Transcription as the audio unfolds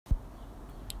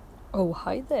Oh,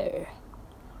 hi there.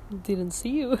 Didn't see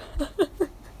you.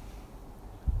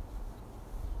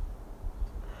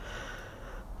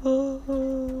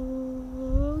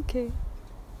 Okay.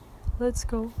 Let's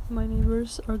go. My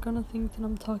neighbors are gonna think that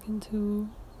I'm talking to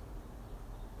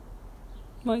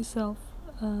myself,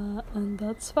 and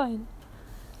that's fine.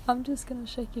 I'm just gonna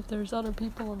check if there's other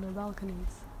people on their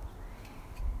balconies.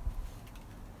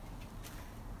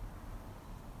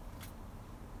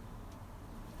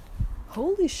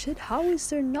 Holy shit, how is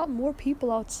there not more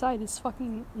people outside? It's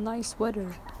fucking nice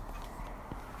weather.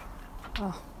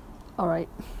 Oh, alright.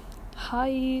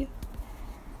 Hi,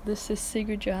 this is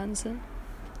Sigrid Johansson,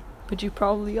 but you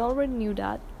probably already knew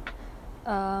that.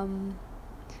 I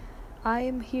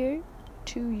am here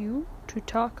to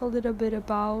talk a little bit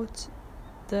about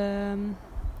the,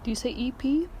 do you say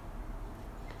EP?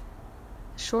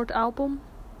 Short album?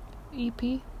 EP?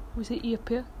 We say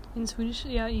EP in Swedish?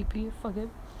 Yeah, EP, fuck it.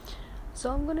 So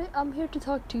I'm here to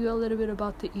talk to you a little bit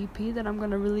about the EP that I'm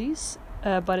gonna release.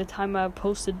 By the time I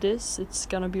posted this, it's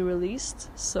gonna be released.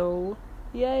 So,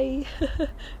 yay!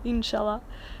 Inshallah.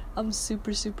 I'm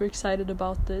super excited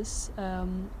about this.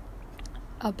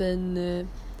 I've been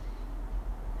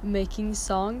making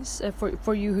songs.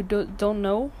 For you who don't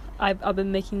know, I've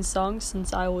been making songs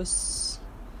since I was...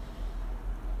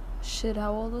 Shit,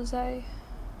 how old was I?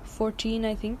 14,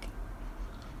 I think.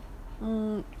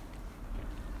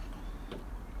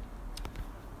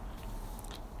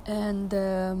 And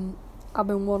I've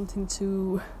been wanting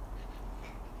to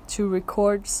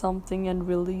record something and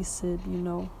release it,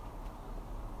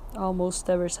 almost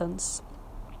ever since.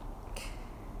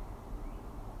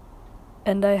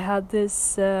 And I had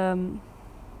this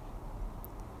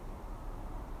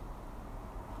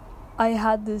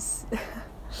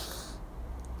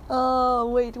oh,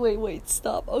 wait,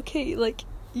 stop. Okay,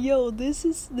 yo, this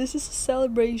is a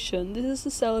celebration. This is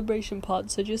a celebration pod,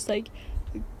 so just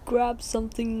grab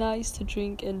something nice to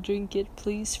drink and drink it,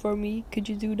 please, for me. Could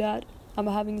you do that? I'm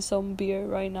having some beer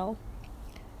right now,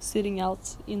 sitting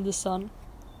out in the sun.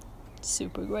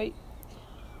 Super great.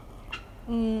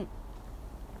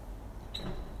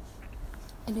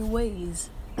 Anyways,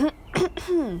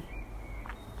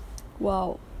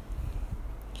 wow.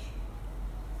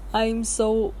 I'm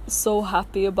so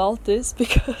happy about this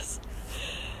because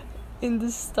in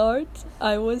the start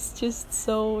I was just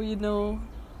so,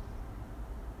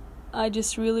 I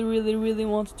just really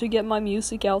wanted to get my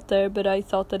music out there, but I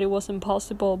thought that it was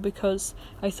impossible because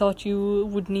I thought you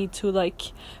would need to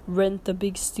rent a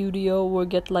big studio or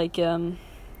get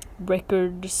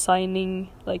record signing,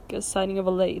 a signing of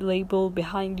a label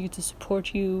behind you to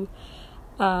support you,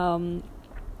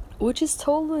 which is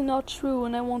totally not true,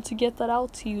 and I want to get that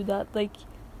out to you that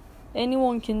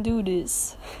anyone can do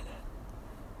this.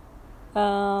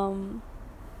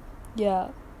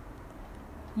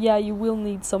 Yeah, you will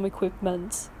need some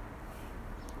equipment,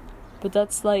 but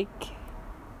that's what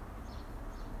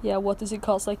does it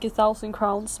cost? 1,000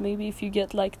 crowns maybe if you get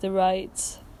the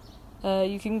right.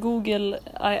 You can Google,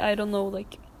 I don't know,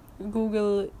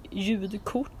 Google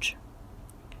ljudkort,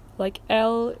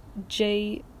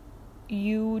 LJUDKORT.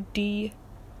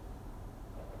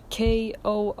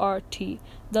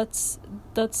 That's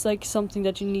something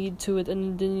that you need to it,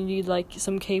 and then you need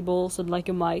some cables and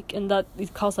a mic, and that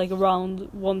it costs around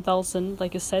 1,000,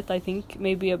 a set, I think,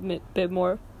 maybe a bit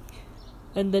more.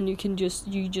 And then you just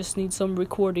need some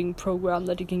recording program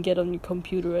that you can get on your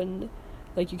computer, and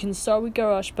you can start with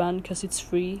GarageBand because it's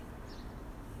free.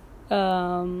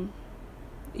 I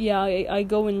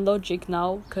go in Logic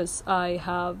now because I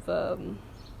have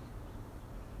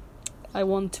I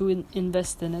want to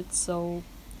invest in it, so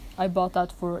I bought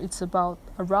that it's about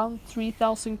around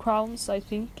 3,000 crowns, I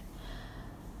think.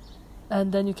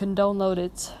 And then you can download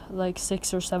it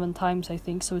 6 or 7 times, I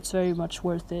think, so it's very much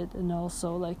worth it. And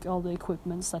also all the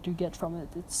equipments that you get from it,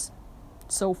 it's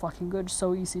so fucking good,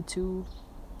 so easy to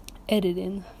edit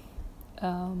in.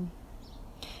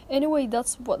 Anyway,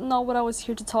 that's not what I was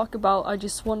here to talk about. I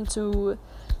just wanted to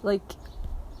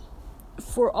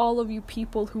for all of you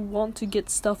people who want to get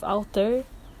stuff out there,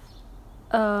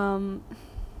 I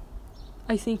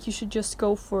think you should just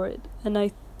go for it.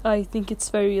 And I think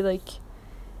it's very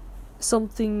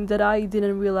something that I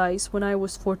didn't realize when I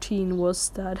was 14 was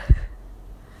that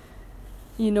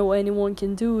anyone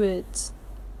can do it.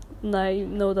 And I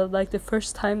know that the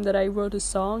first time that I wrote a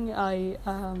song, I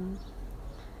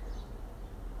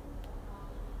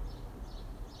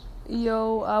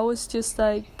was just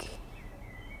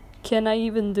can I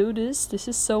even do this? This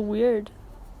is so weird.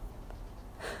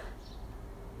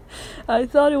 I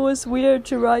thought it was weird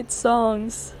to write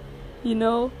songs,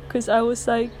 because I was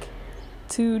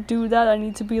to do that, I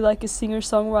need to be like a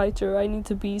singer-songwriter. I need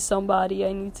to be somebody.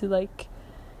 I need to like,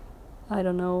 I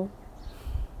don't know.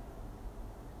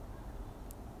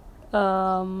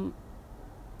 And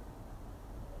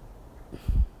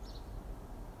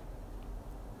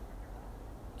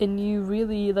you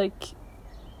really like,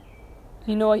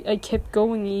 you know, I kept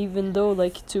going even though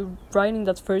like to writing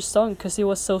that first song because it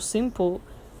was so simple.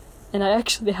 And I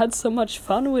actually had so much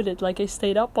fun with it. Like I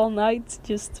stayed up all night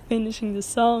just finishing the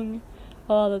song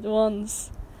all at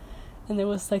once. And it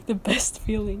was like the best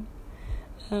feeling.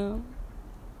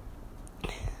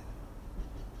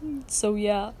 So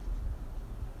yeah.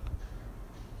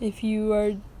 If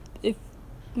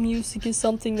music is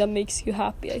something that makes you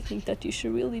happy, I think that you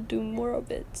should really do more of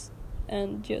it.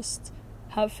 And just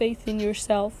have faith in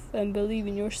yourself and believe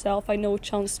in yourself. I know it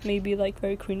sounds maybe like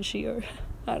very cringy or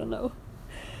I don't know.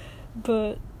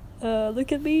 But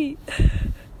look at me.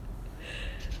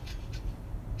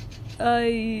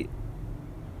 I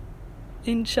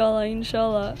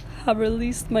inshallah have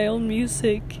released my own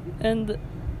music, and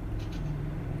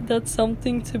that's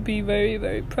something to be very,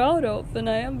 very proud of. And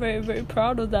I am very, very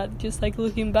proud of that, just like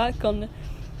looking back on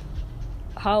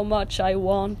how much I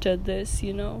wanted this,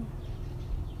 you know,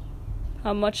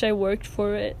 how much I worked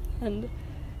for it, and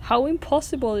how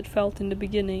impossible it felt in the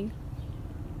beginning.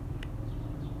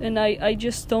 And I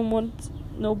just don't want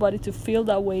nobody to feel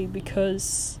that way,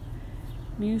 because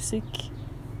music,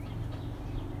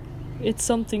 it's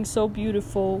something so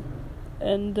beautiful,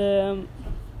 and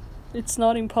it's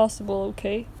not impossible,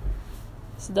 okay?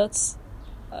 So that's,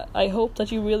 I hope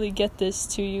that you really get this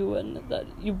to you, and that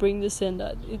you bring this in,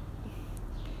 that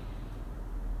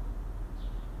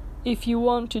if you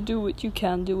want to do it, you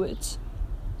can do it.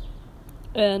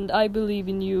 And I believe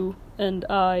in you, and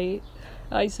I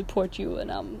support you,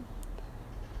 and I'm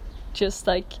just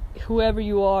like, whoever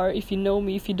you are, if you know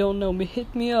me, if you don't know me,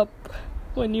 hit me up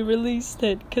when you released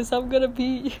it, because I'm gonna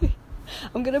be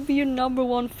your number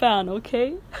one fan,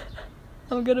 okay?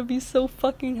 I'm gonna be so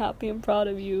fucking happy and proud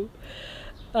of you.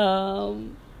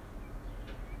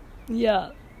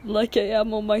 Yeah, like I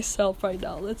am on myself right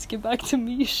now. Let's get back to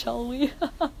me, shall we?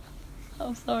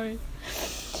 I'm sorry.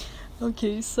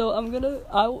 Okay, so I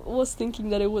was thinking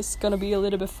that it was gonna be a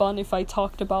little bit fun if I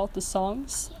talked about the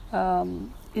songs,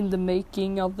 in the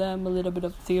making of them, a little bit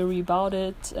of theory about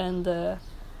it, and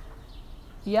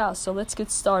yeah, so let's get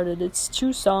started. It's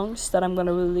 2 songs that I'm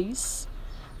gonna release.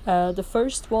 The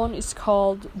first one is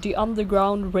called The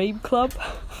Underground Rave Club.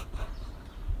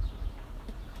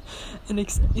 And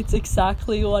it's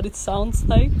exactly what it sounds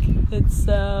like. It's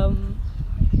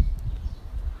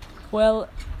well,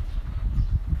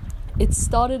 it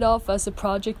started off as a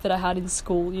project that I had in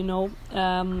school, you know.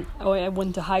 I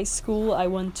went to high school. I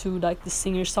went to like the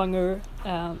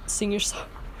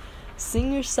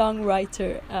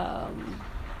singer-songwriter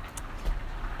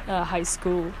high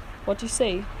school. What do you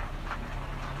say?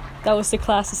 That was the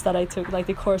classes that I took, like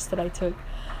the course that I took,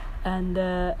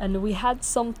 and we had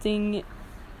something.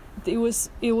 It was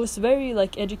very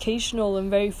like educational and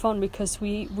very fun, because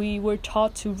we were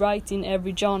taught to write in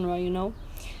every genre, you know.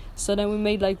 So then we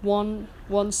made like one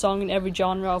song in every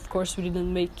genre. Of course, we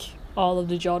didn't make all of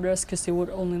the genres, because they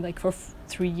were only like for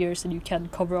 3 years, and you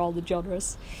can't cover all the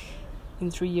genres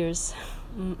in 3 years.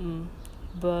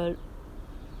 But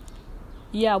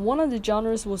yeah, one of the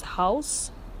genres was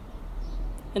house,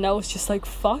 and I was just like,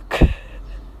 fuck.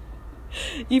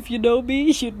 If you know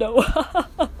me, you know.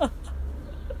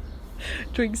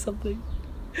 Drink something.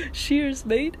 Cheers,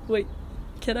 mate. Wait,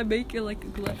 can I make it like a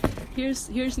glass?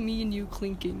 Here's me and you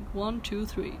clinking. 1, 2,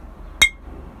 3.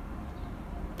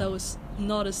 That was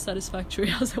not as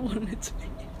satisfactory as I wanted it to be.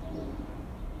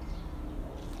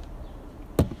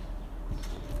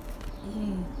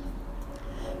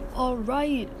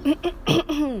 Alright.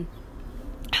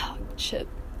 Shit.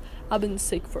 I've been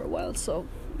sick for a while, so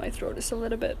my throat is a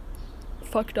little bit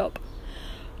fucked up.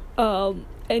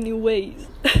 Anyways.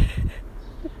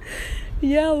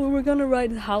 Yeah, we were gonna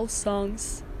write house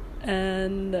songs,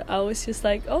 and I was just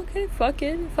like, okay, fuck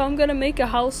it. If I'm gonna make a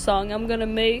house song, I'm gonna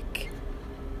make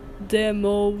the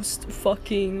most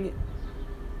fucking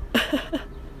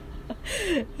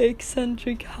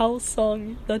eccentric house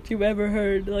song that you've ever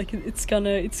heard. Like, it's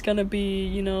gonna be,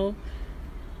 you know,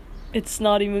 it's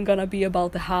not even gonna be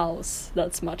about the house.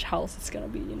 That's much house it's gonna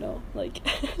be, you know, like.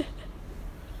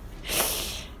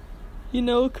 You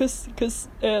know, cause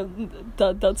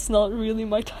that's not really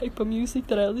my type of music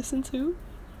that I listen to.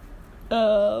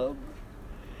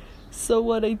 So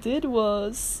what I did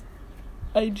was,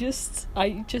 I just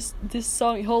this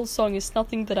whole song is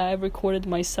nothing that I have recorded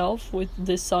myself. With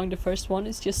this song, the first one,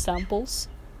 is just samples.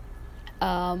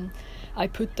 I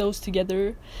put those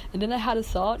together, and then I had a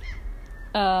thought.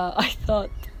 I thought,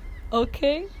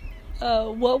 okay,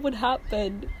 what would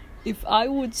happen if I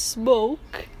would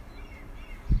smoke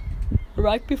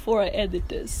right before I edit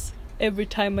this, every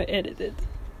time I edit it?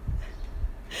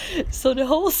 So the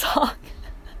whole song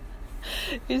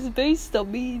is based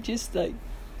on me just like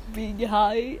being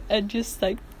high and just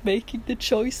like making the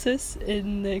choices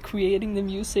in creating the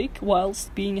music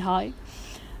whilst being high.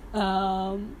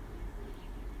 So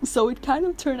it kind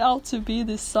of turned out to be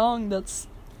this song that's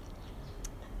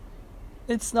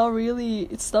it's not really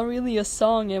a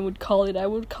song. I would call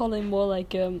it more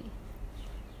like a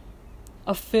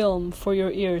film for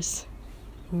your ears.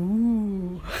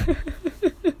 Ooh.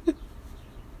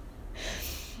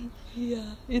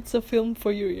 Yeah, it's a film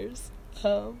for your ears.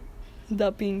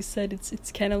 That being said,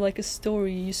 it's kind of like a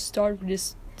story. You start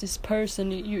with this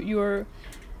person. You're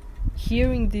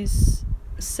hearing these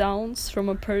sounds from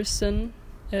a person,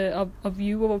 a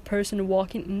view of a person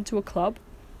walking into a club.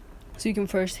 So you can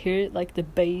first hear like the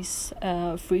bass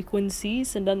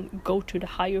frequencies, and then go to the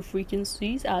higher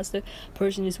frequencies as the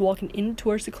person is walking in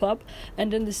towards the club.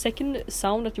 And then the second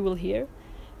sound that you will hear,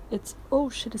 it's, oh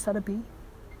shit, is that a bee?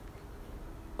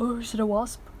 Or is it a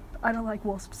wasp? I don't like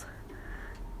wasps.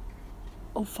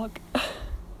 Oh fuck.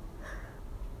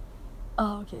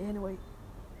 Oh, okay, anyway.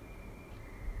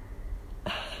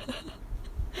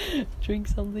 Drink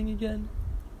something again.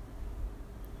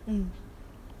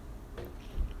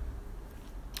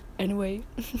 Anyway.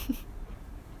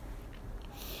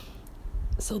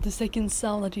 So the second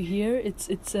sound that you hear, it's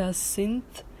a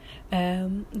synth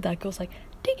that goes like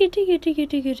diggy diggy diggy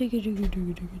diggy diggy diggy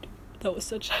diggy diggy. That was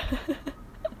such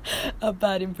a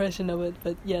bad impression of it,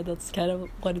 but yeah, that's kind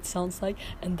of what it sounds like.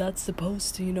 And that's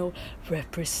supposed to, you know,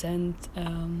 represent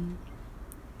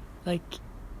like,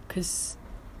 because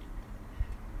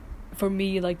for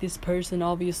me, like, this person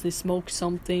obviously smoked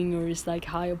something or is like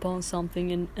high upon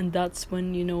something, and that's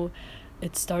when, you know,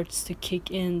 it starts to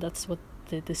kick in. That's what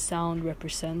the sound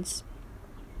represents.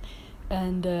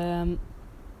 And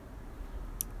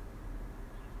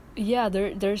yeah,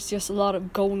 there's just a lot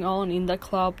of going on in that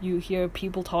club. You hear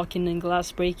people talking and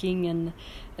glass breaking,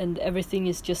 and everything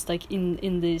is just like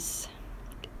in this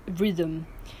rhythm.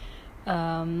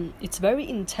 It's very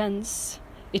intense.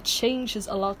 It changes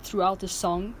a lot throughout the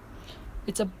song.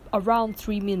 It's around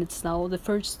 3 minutes now. The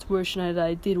first version that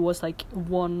I did was like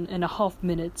 1.5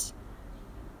 minutes,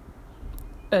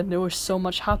 and there was so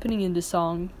much happening in the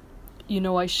song. You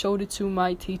know, I showed it to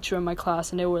my teacher in my class,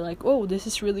 and they were like, "Oh, this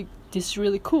is really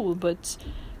cool, but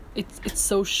it's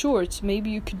so short.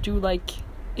 Maybe you could do like,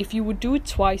 if you would do it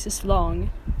twice as long,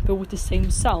 but with the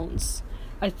same sounds,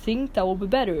 I think that would be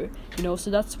better." You know, so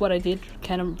that's what I did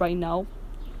kind of right now.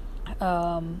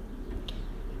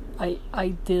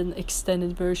 I did an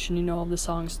extended version, you know, of the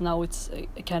songs. Now it's a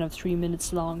kind of 3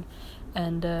 minutes long,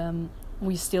 and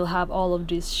we still have all of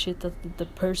this shit that the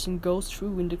person goes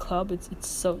through in the club. It's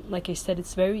so, like I said,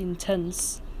 it's very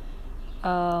intense.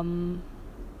 And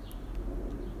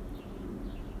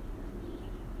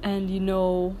you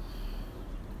know,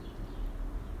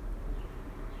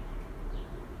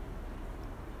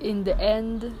 in the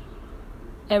end,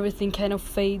 everything kind of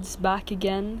fades back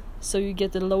again, so you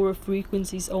get the lower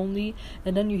frequencies only,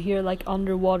 and then you hear like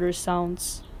underwater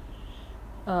sounds.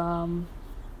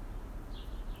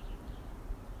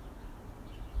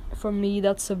 For me,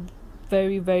 that's a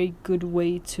very, very good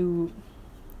way to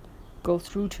go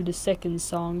through to the second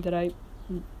song that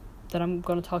I'm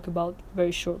gonna talk about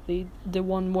very shortly. The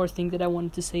one more thing that I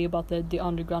wanted to say about the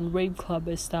underground rave club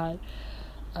is that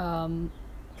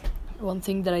one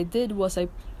thing that I did was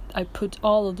I put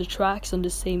all of the tracks on the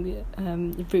same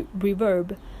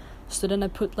reverb. So then I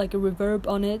put like a reverb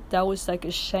on it that was like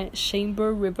a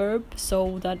chamber reverb,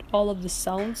 so that all of the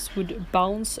sounds would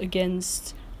bounce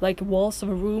against like walls of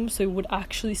a room, so it would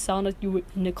actually sound like you were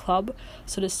in a club.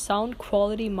 So the sound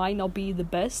quality might not be the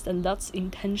best, and that's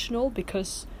intentional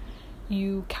because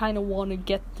you kind of want to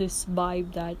get this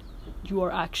vibe that you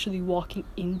are actually walking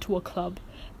into a club,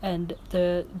 and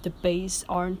the bass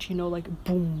aren't, you know, like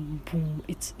boom boom.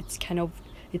 It's kind of,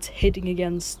 it's hitting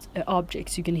against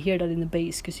objects. You can hear that in the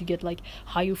bass because you get like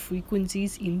higher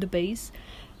frequencies in the bass.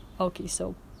 Okay,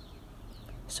 so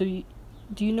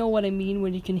do you know what I mean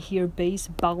when you can hear bass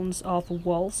bounce off of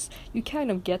walls? You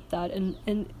kind of get that, and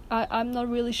I'm not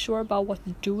really sure about what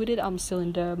to do with it. I'm still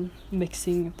in the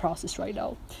mixing process right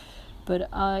now, but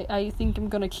I think I'm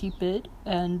gonna keep it,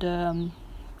 and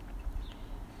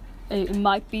it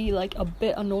might be like a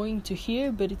bit annoying to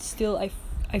hear, but it's still, I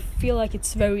feel like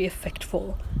it's very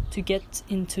effectful to get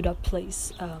into that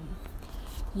place.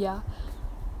 Yeah.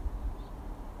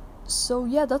 So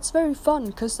yeah, that's very fun,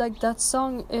 because like that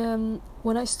song,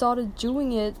 when I started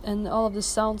doing it and all of the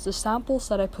sounds, the samples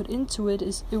that I put into it,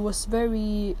 it was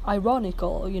very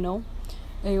ironical, you know.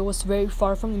 And it was very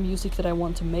far from the music that I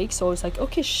want to make, so I was like,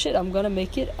 okay, shit, I'm gonna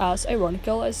make it as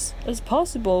ironical as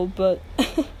possible. But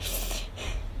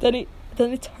then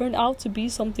it turned out to be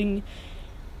something,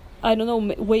 I don't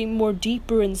know, way more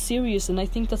deeper and serious. And I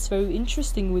think that's very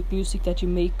interesting with music that you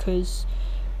make, because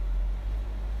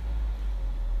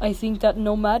I think that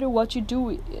no matter what you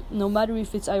do, no matter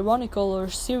if it's ironical or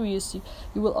serious,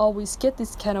 you will always get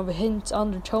this kind of a hint,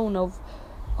 undertone of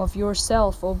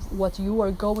yourself, of what you are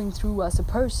going through as a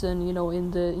person, you know, in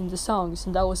the songs.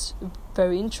 And that was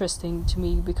very interesting to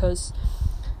me, because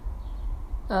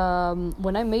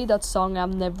when I made that song,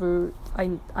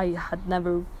 I had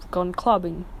never gone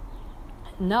clubbing.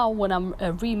 Now when I'm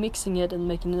remixing it and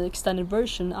making an extended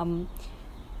version,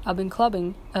 I've been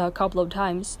clubbing a couple of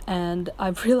times, and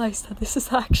I've realized that this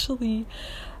is actually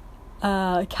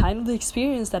kind of the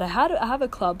experience that I have at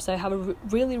clubs. I have a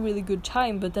really, really good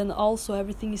time, but then also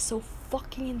everything is so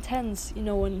fucking intense, you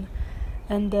know,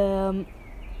 and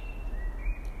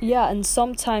yeah, and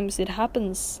sometimes it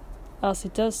happens, as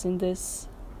it does in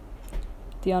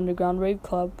the underground rave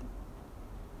club,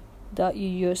 that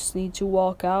you just need to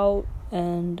walk out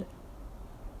and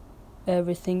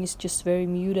everything is just very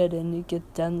muted and you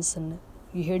get dense and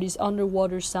you hear these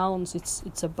underwater sounds.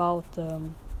 It's about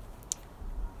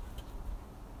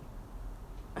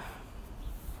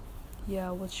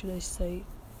what should I say?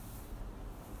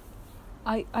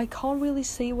 I can't really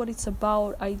say what it's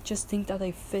about. I just think that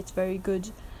they fit very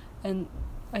good, and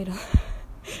I don't.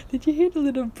 Did you hear the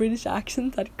little British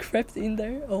accent that crept in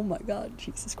there? Oh my god,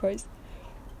 Jesus Christ.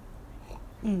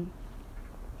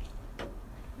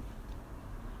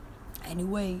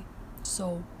 Anyway,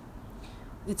 so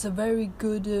it's a very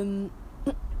good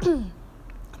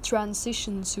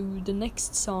transition to the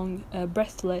next song,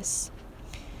 Breathless.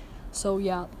 So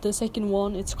yeah, the second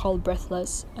one, it's called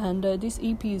Breathless, and this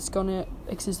EP is gonna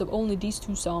exist of only these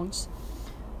two songs.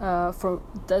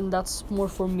 That's more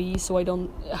for me, so I don't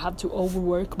have to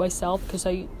overwork myself, because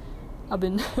I've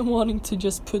been wanting to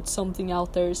just put something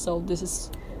out there. So this is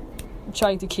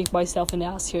trying to kick myself in the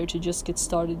ass here to just get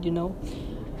started, you know.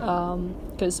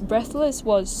 Because Breathless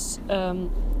was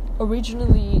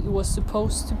originally, it was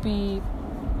supposed to be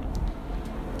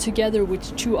together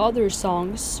with two other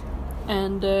songs,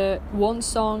 and one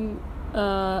song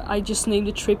I just named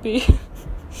it Trippy.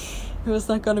 It was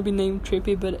not gonna be named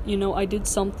Trippy, but you know, I did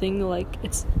something like,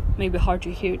 it's maybe hard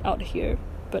to hear it out here,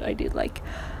 but I did like,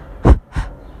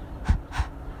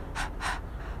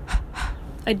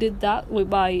 I did that with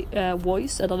my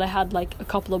voice, and then I had like a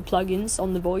couple of plugins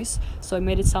on the voice, so I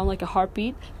made it sound like a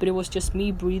heartbeat, but it was just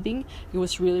me breathing. It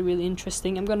was really, really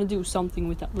interesting. I'm gonna do something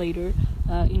with that later,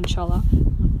 inshallah.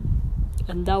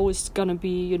 And that was gonna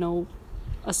be, you know,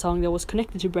 a song that was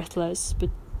connected to Breathless, but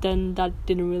then that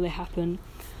didn't really happen.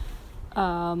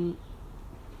 Then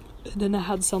I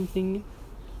had something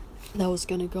that was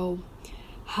gonna go,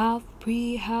 half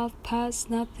pre, half past,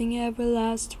 nothing ever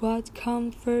lasts. What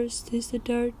comes first is the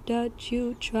dirt that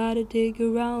you try to dig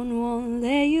around. One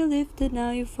day you lifted,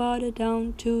 now you fought it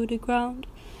down to the ground.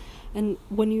 And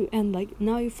when you end like,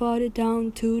 now you fought it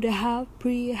down to the half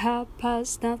pre, half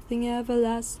past, nothing ever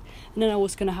lasts. And then I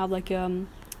was gonna have like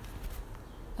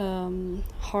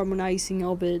harmonizing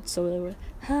of it, so they were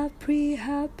half pre,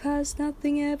 half past,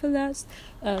 nothing ever lasts.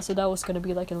 So that was gonna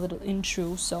be like a little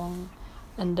intro song,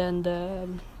 and then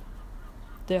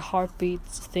the heartbeat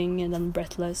thing, and then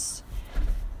Breathless.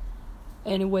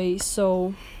 Anyway,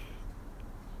 so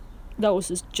that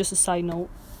was just a side note.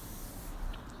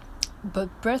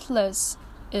 But Breathless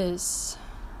is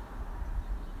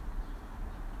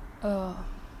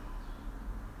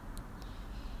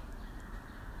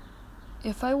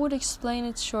if I would explain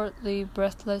it shortly,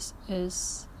 Breathless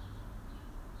is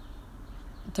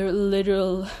the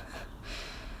literal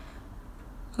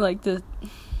like the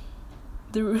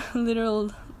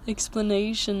literal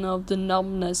explanation of the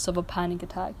numbness of a panic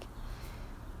attack,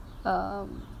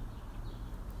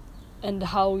 and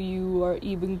how you are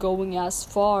even going as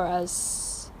far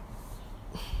as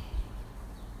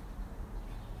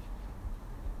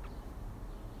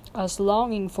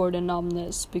longing for the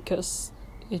numbness, because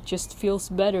it just feels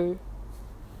better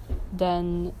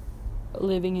than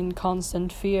living in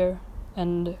constant fear.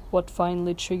 And what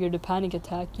finally triggered the panic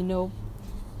attack, you know,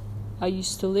 I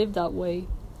used to live that way.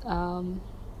 I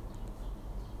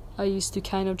used to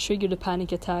kind of trigger the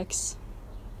panic attacks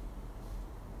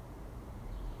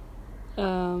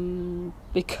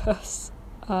because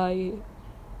I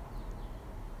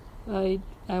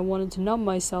wanted to numb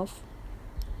myself.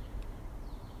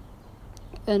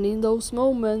 And in those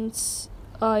moments,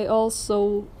 I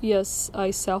also, yes,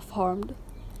 I self-harmed.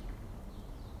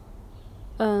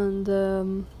 And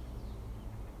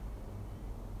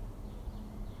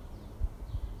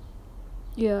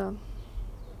yeah.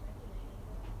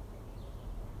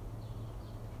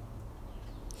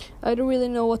 I don't really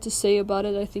know what to say about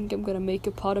it. I think I'm gonna make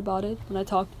a pod about it, and I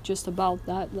talk just about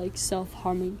that, like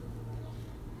self-harming.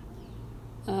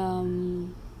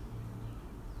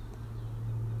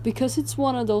 Because it's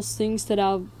one of those things that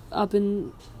I've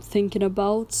been thinking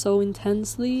about so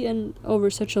intensely and over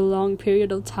such a long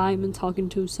period of time, and talking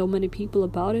to so many people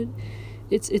about it.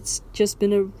 It's just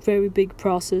been a very big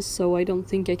process, so I don't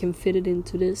think I can fit it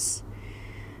into this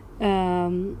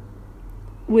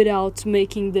without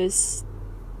making this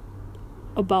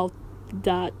about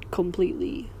that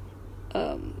completely.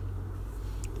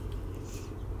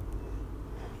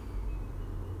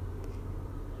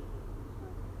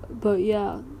 But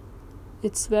yeah,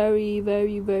 it's very,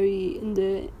 very, very in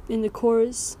the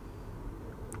chorus.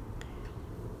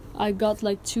 I got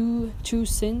like two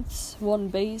synths, one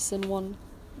bass and one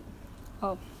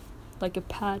like a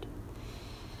pad,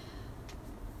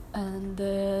 and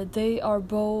they are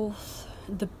both,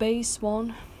 the bass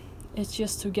one, it's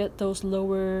just to get those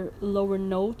lower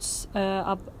notes.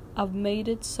 I've made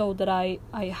it so that I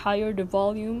higher the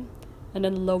volume and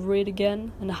then lower it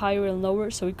again, and higher and lower,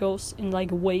 so it goes in like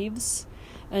waves.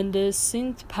 And the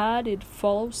synth pad, it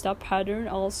follows that pattern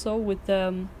also with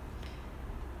adding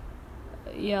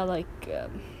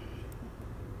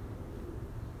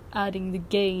the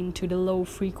gain to the low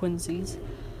frequencies.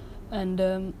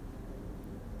 And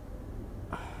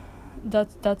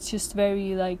that's just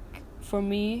very, like, for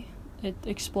me, it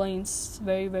explains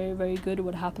very, very, very good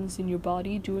what happens in your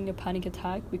body during a panic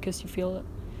attack, because you feel,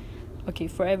 okay,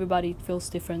 for everybody it feels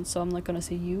different, so I'm not gonna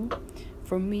say you.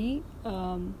 For me,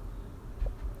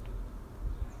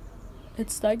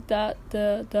 it's like that,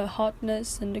 the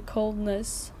hotness and the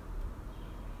coldness,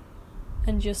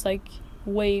 and just like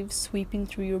waves sweeping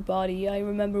through your body. I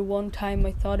remember one time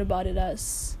I thought about it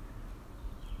as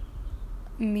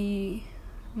my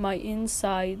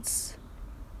insides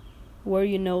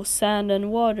were, sand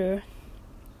and water,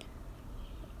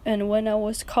 and when I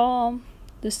was calm,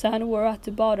 the sand were at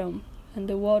the bottom and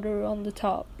the water on the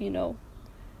top,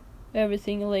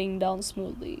 everything laying down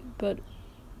smoothly. But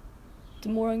the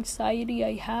more anxiety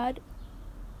I had,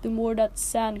 the more that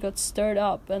sand got stirred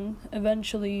up, and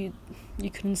eventually you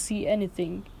couldn't see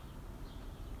anything,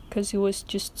 because it was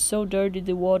just so dirty,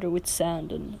 the water with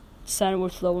sand, and sand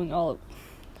was flowing all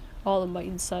of my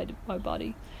inside of my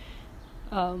body.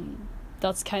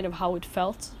 That's kind of how it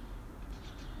felt,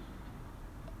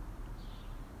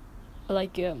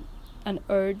 like an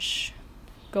urge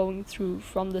going through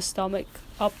from the stomach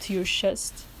up to your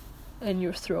chest and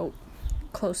your throat,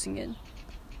 closing in,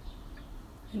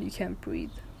 and you can't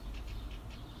breathe.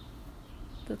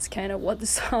 That's kind of what the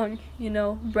song,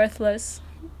 Breathless,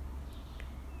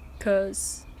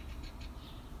 because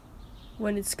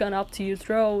when it's gone up to your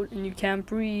throat and you can't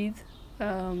breathe,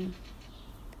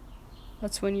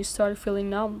 that's when you start feeling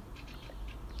numb.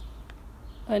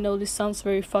 I know this sounds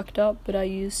very fucked up, but I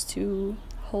used to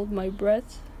hold my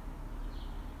breath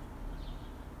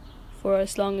for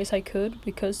as long as I could,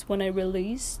 because when I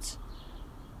released,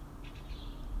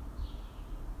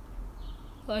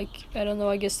 like, I don't know,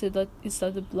 I guess it's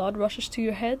that the blood rushes to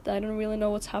your head. I don't really know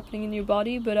what's happening in your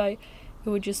body, but it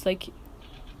would just like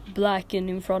blacken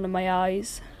in front of my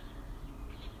eyes,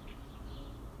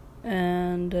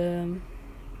 and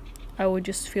I would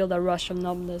just feel that rush of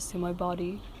numbness in my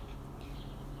body.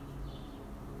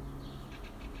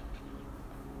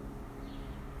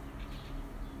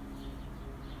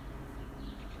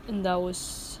 And that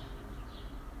was,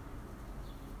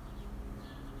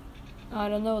 I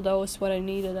don't know, that was what I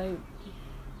needed.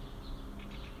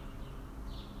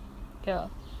 Yeah.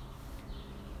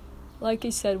 Like I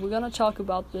said, we're gonna talk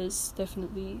about this,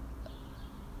 definitely.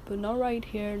 But not right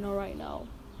here, not right now.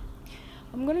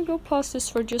 I'm gonna go pause this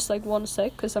for just like 1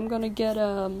 sec, because I'm gonna get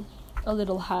a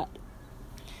little hat.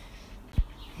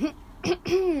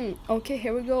 Okay,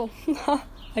 here we go.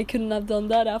 I couldn't have done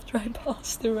that after I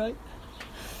paused it, right?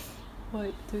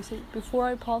 Wait, do you say before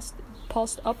I paused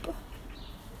up?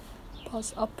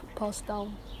 Pause up, pause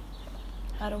down.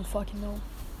 I don't fucking know.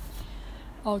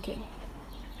 Okay,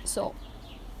 so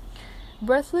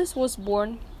Breathless was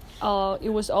born.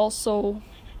 It was also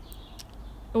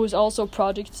a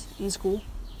project in school.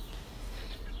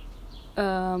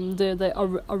 The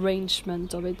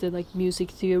arrangement of it, the like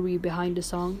music theory behind the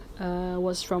song,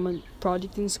 was from a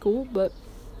project in school. But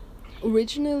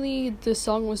originally, the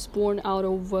song was born out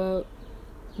of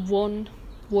one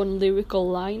lyrical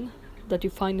line that you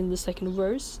find in the second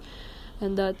verse,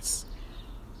 and that's,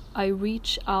 I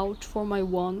reach out for my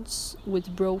wants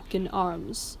with broken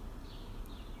arms.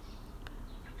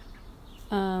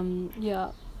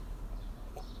 Yeah.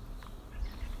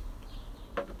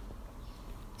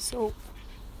 So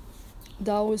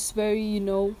that was very,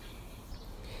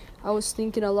 I was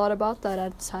thinking a lot about that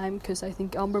at the time, because I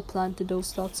think Amber planted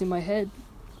those thoughts in my head.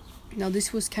 Now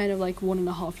this was kind of like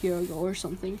 1.5 years ago or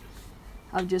something.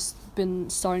 I've just been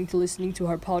starting to listening to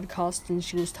her podcast, and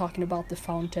she was talking about the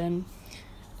fountain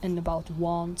and about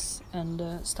wants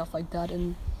and stuff like that,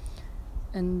 and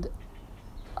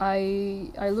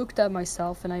I looked at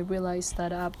myself and I realized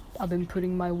that I've been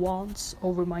putting my wants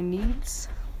over my needs,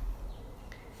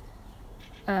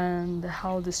 and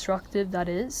how destructive that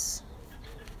is.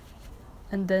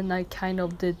 And then I kind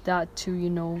of did that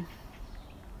to,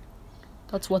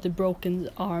 that's what the broken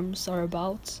arms are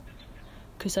about.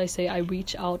 Because I say I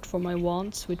reach out for my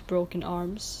wants with broken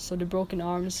arms. So the broken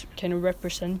arms kind of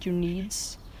represent your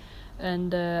needs.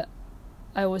 And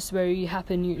I was very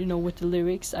happy, with the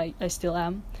lyrics. I still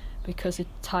am. Because it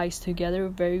ties together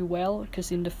very well.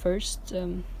 Because in the first...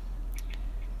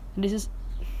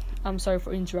 I'm sorry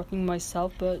for interrupting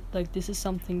myself, but like this is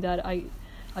something that I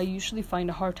usually find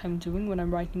a hard time doing when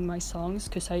I'm writing my songs,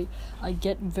 because I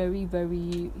get very,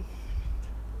 very...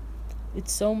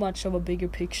 It's so much of a bigger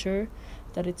picture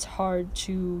that it's hard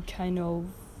to kind of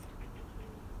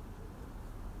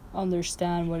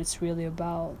understand what it's really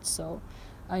about. So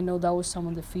I know that was some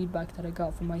of the feedback that I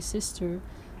got from my sister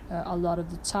a lot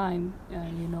of the time,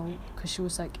 because she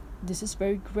was like, this is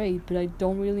very great, but I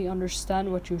don't really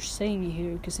understand what you're saying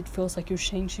here, because it feels like you're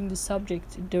changing the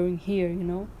subject during here,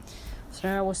 So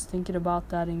then I was thinking about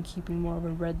that and keeping more of a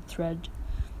red thread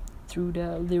through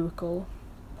the lyrical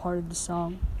part of the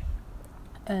song.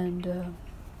 And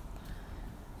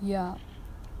yeah.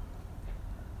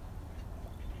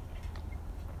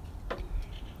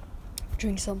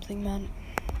 Drink something, man.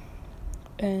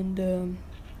 And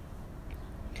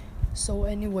so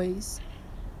anyways,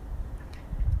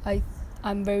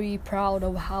 I'm very proud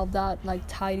of how that like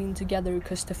tied in together,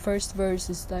 because the first verse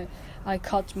is that I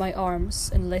cut my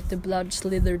arms and let the blood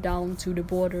slither down to the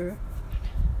border,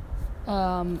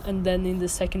 and then in the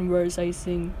second verse I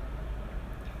sing,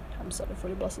 I'm sorry for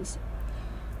the buses,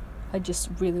 I just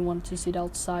really want to sit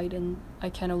outside, and I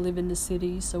kind of live in the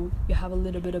city, so you have a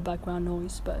little bit of background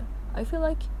noise, but I feel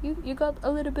like you got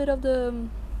a little bit of the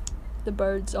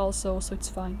birds also, so it's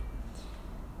fine.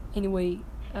 Anyway,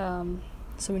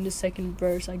 so in the second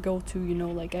verse I go to,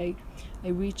 like I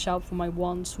reach out for my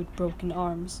wants with broken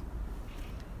arms.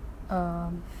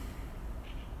 So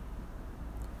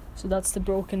that's the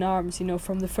broken arms,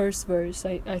 from the first verse.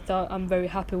 I thought I'm very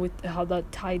happy with how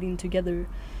that tied in together.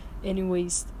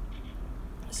 Anyways,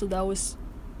 so that was...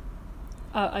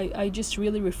 I just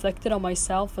really reflected on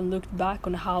myself and looked back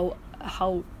on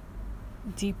how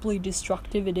deeply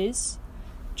destructive it is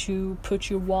to put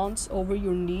your wants over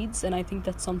your needs, and I think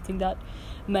that's something that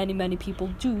many people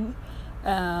do,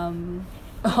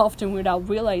 often without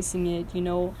realizing it,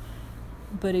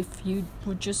 But if you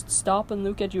would just stop and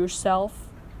look at yourself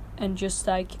and just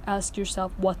like ask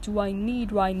yourself, what do I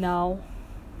need right now?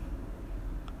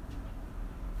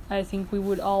 I think we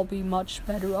would all be much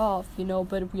better off,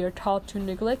 but we are taught to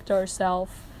neglect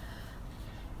ourselves,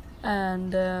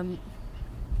 and then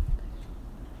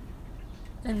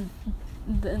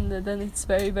it's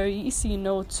very, very easy,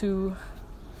 to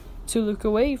look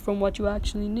away from what you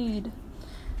actually need.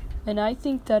 And I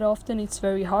think that often it's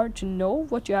very hard to know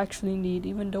what you actually need,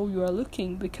 even though you are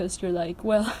looking, because you're like,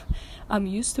 well, I'm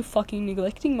used to fucking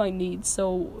neglecting my needs,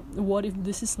 so what if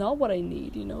this is not what I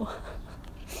need,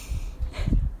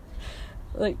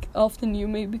 Like, often you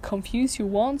maybe confuse your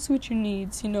wants with your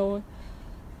needs, For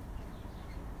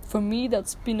me,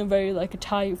 that's been a very, a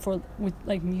tie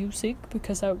with music,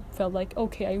 because I felt like,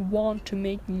 okay, I want to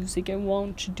make music, I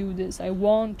want to do this, I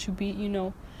want to be,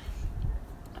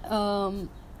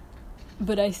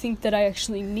 but I think that I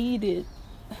actually need it,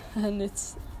 and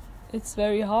it's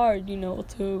very hard,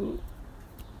 to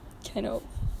kind of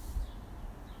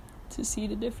to see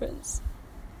the difference,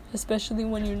 especially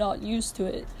when you're not used to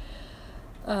it.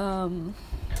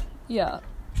 Yeah.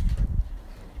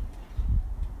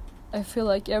 I feel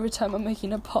like every time I'm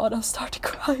making a pod, I'll start to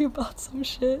cry about some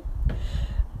shit.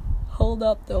 Hold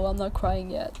up, though, I'm not crying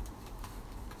yet.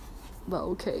 But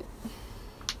okay.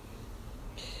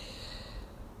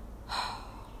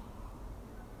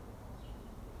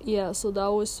 Yeah, so that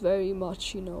was very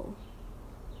much,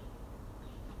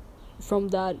 from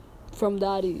that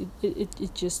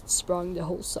it just sprung the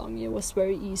whole song. It was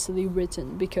very easily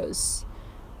written, because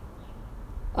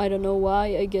I don't know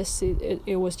why. I guess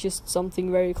it was just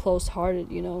something very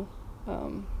close-hearted, you know.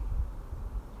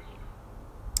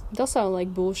 It does sound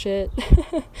like bullshit.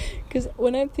 Because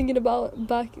when I'm thinking about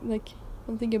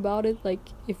I'm thinking about it,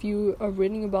 like, if you are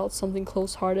reading about something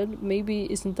close-hearted,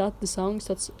 maybe isn't that the songs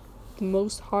that's the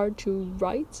most hard to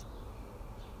write?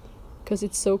 Because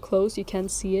it's so close, you can't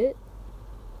see it.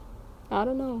 I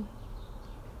don't know.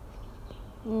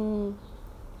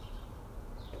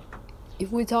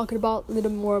 If we're talking about a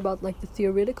little more about like the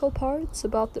theoretical parts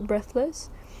about the Breathless,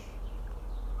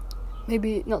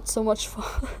 maybe not so much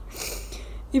fun.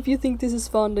 If you think this is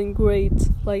fun, then great.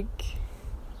 Like,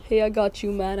 hey, I got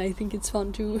you, man. I think it's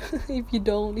fun too. If you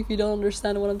don't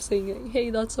understand what I'm saying, hey,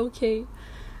 that's okay.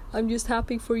 I'm just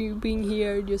happy for you being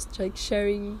here, just like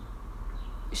sharing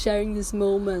this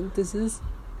moment. It's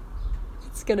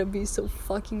gonna be so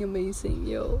fucking amazing,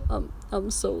 yo.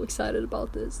 I'm so excited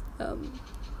about this.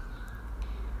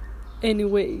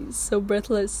 Anyways, so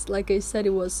Breathless, like I said,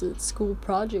 it was a school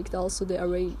project. Also, the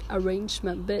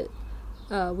arrangement bit.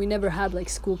 We never had like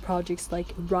school projects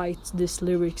like write this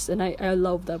lyrics, and I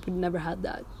love that we never had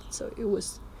that. So it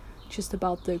was just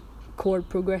about the chord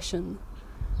progression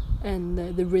and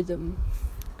the rhythm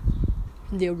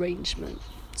and the arrangement.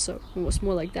 So it was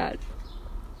more like that.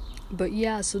 But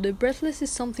yeah, so the Breathless is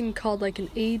something called like an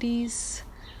 80s.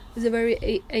 It's a very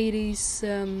 80s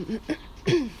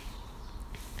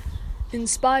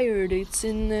inspired. It's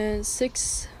in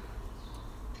 6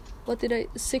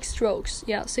 strokes.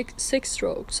 Yeah, six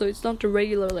strokes. So it's not the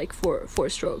regular like four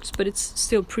strokes, but it's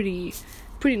still pretty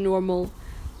normal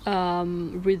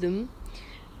rhythm.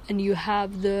 And you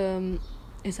have the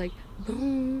it's like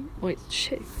boom. Wait,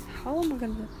 shit. How am I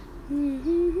gonna?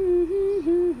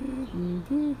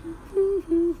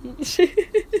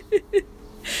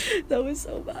 That was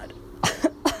so bad.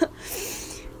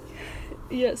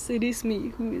 Yes, it is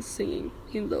me who is singing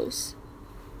in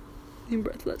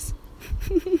Breathless.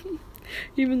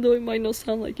 Even though it might not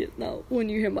sound like it now when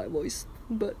you hear my voice.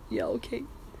 But yeah, okay.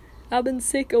 I've been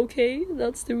sick, okay?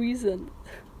 That's the reason.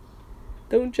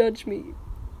 Don't judge me.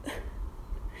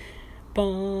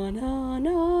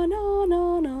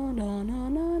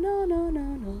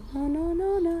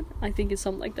 I think it's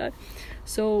something like that.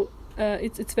 So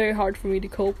it's very hard for me to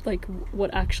cope like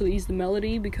what actually is the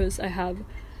melody, because I have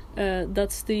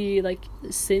that's the like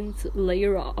synth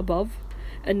layer above,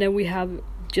 and then we have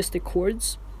just the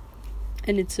chords,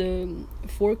 and it's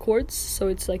 4 chords, so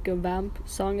it's like a vamp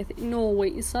song. No,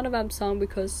 wait, it's not a vamp song,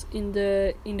 because in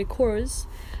the chorus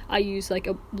I use like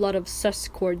a lot of sus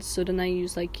chords. So then I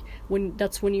use like when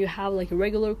you have like a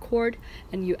regular chord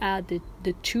and you add the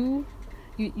 2.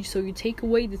 So you take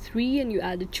away the 3 and you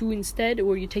add the 2 instead,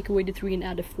 or you take away the 3 and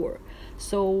add a 4.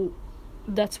 So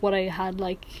that's what I had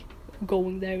like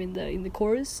going there in the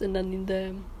chorus. And then in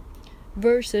the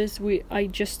verses I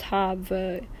just have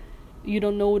you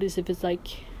don't notice if it's like,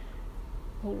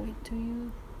 oh wait, do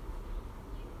you?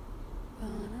 I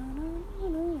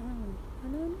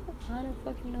don't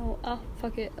fucking know.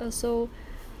 Fuck it. So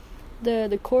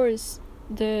the chorus,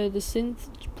 the synth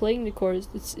playing the chorus,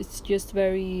 it's just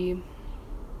very.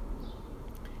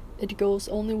 It goes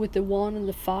only with the 1 and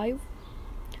the 5,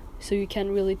 so you can't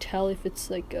really tell if it's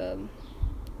like a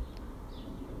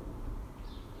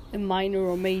minor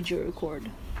or major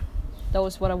chord. That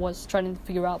was what I was trying to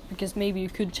figure out, because maybe you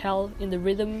could tell in the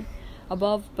rhythm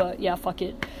above, but yeah, fuck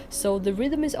it. So the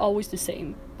rhythm is always the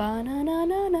same, but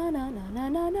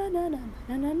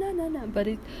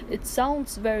it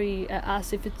sounds very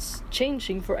as if it's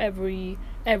changing for every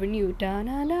new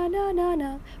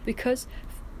because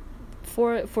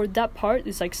for that part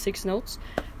it's like 6 notes.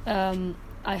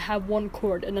 I have 1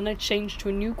 chord, and then I change to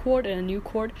a new chord and a new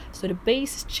chord, so the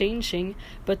bass is changing,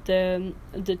 but the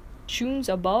tunes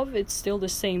above, it's still the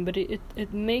same, but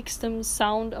it makes them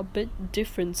sound a bit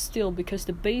different still, because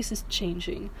the bass is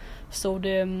changing. So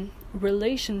the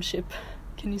relationship,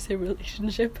 can you say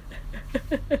relationship?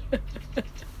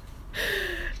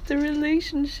 The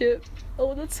relationship,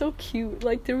 oh, that's so cute.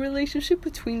 Like, the relationship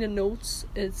between the notes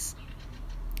is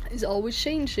always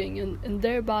changing, and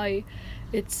thereby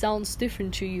it sounds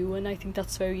different to you, and I think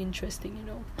that's very interesting, you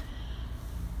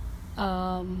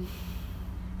know.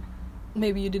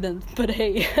 Maybe you didn't, but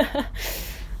hey.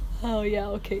 Oh yeah,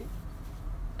 okay.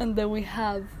 And then we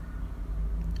have,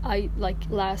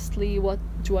 lastly, what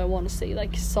do I want to say?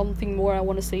 Like, something more I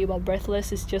want to say about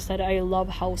Breathless is just that I love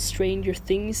how Stranger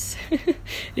Things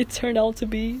it turned out to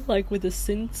be, like, with the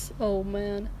synths. Oh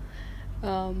man,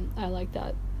 I like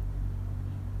that.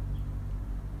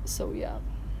 So yeah.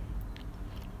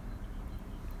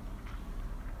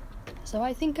 So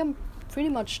I think I'm pretty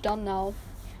much done now.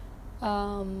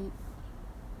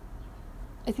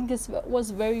 I think this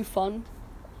was very fun,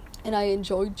 and I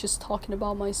enjoyed just talking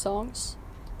about my songs.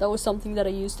 That was something that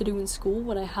I used to do in school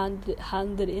when I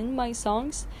handed in my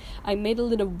songs. I made a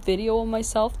little video of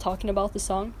myself talking about the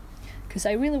song, because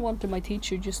I really wanted my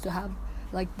teacher just to have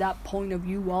like that point of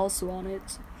view also on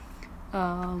it.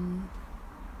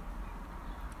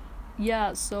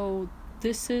 Yeah, so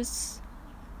this is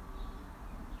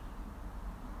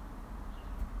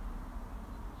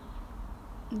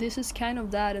kind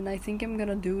of that, and I think I'm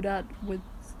gonna do that with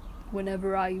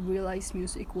whenever I realize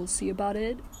music. We'll see about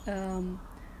it.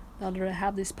 Now that I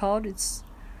have this pod, it's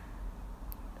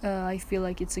I feel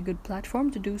like it's a good platform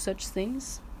to do such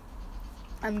things.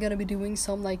 I'm gonna be doing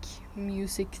some like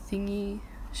music thingy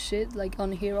shit like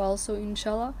on here also,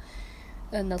 inshallah,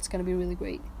 and that's gonna be really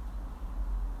great.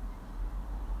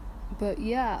 But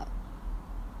yeah,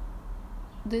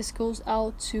 this goes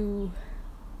out to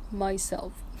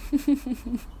myself.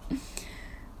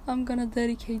 I'm gonna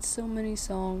dedicate so many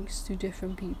songs to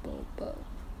different people, but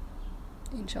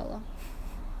inshallah.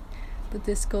 But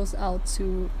this goes out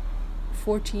to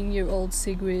 14-year-old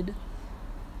Sigrid,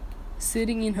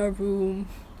 sitting in her room,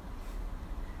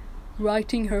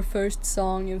 writing her first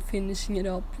song and finishing it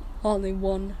up all in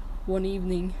one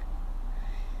evening.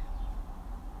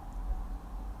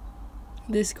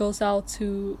 This goes out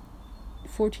to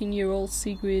 14-year-old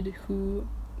Sigrid, who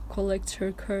collects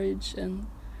her courage and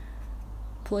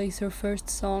plays her first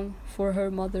song for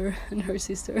her mother and her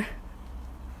sister.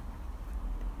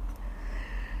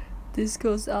 This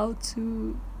goes out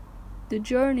to the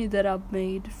journey that I've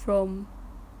made from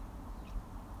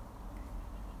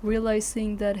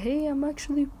realizing that, hey, I'm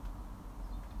actually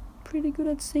pretty good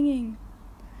at singing,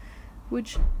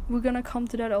 which we're gonna come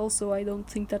to that also. I don't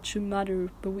think that should matter,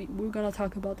 but we're gonna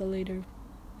talk about that later.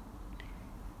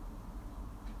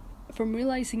 From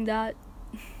realizing that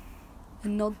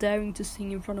and not daring to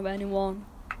sing in front of anyone,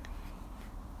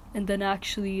 and then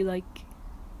actually like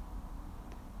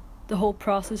the whole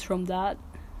process from that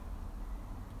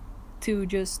to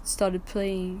just started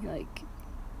playing like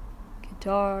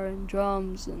guitar and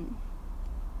drums and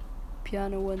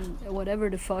piano and whatever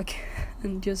the fuck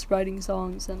and just writing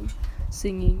songs and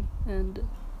singing and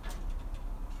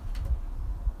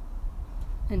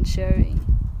sharing,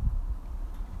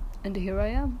 and here I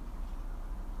am.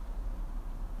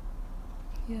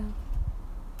 Yeah.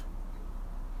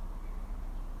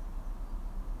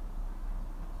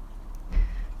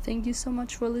 Thank you so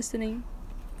much for listening,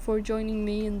 for joining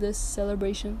me in this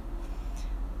celebration.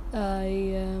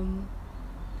 I'm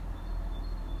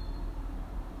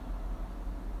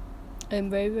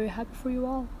very, very happy for you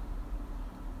all.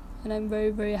 And I'm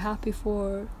very, very happy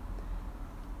for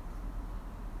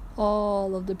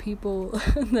all of the people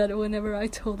that whenever I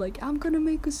told like I'm gonna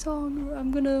make a song or I'm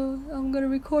gonna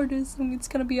record this and it's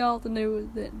gonna be out, and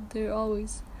they're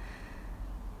always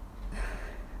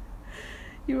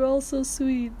you're all so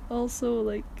sweet. Also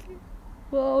like,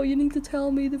 well, you need to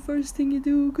tell me the first thing you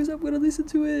do because I'm gonna listen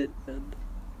to it, and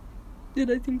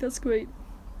I think that's great.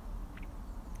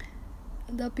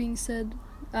 And that being said,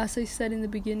 as I said in the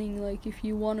beginning, like if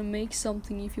you want to make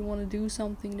something, if you want to do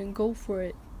something, then go for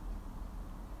it.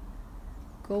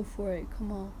 Go for it,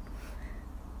 come on.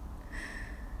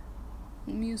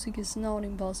 Music is not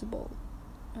impossible,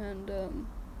 and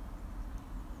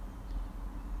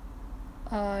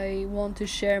I want to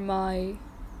share my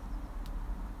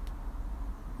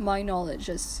knowledge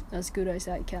as good as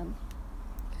I can,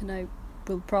 and I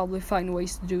will probably find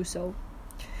ways to do so.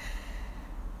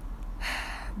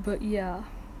 But yeah,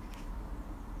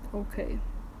 okay,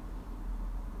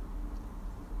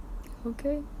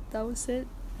 that was it.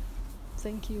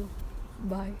 Thank you.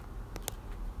 Bye.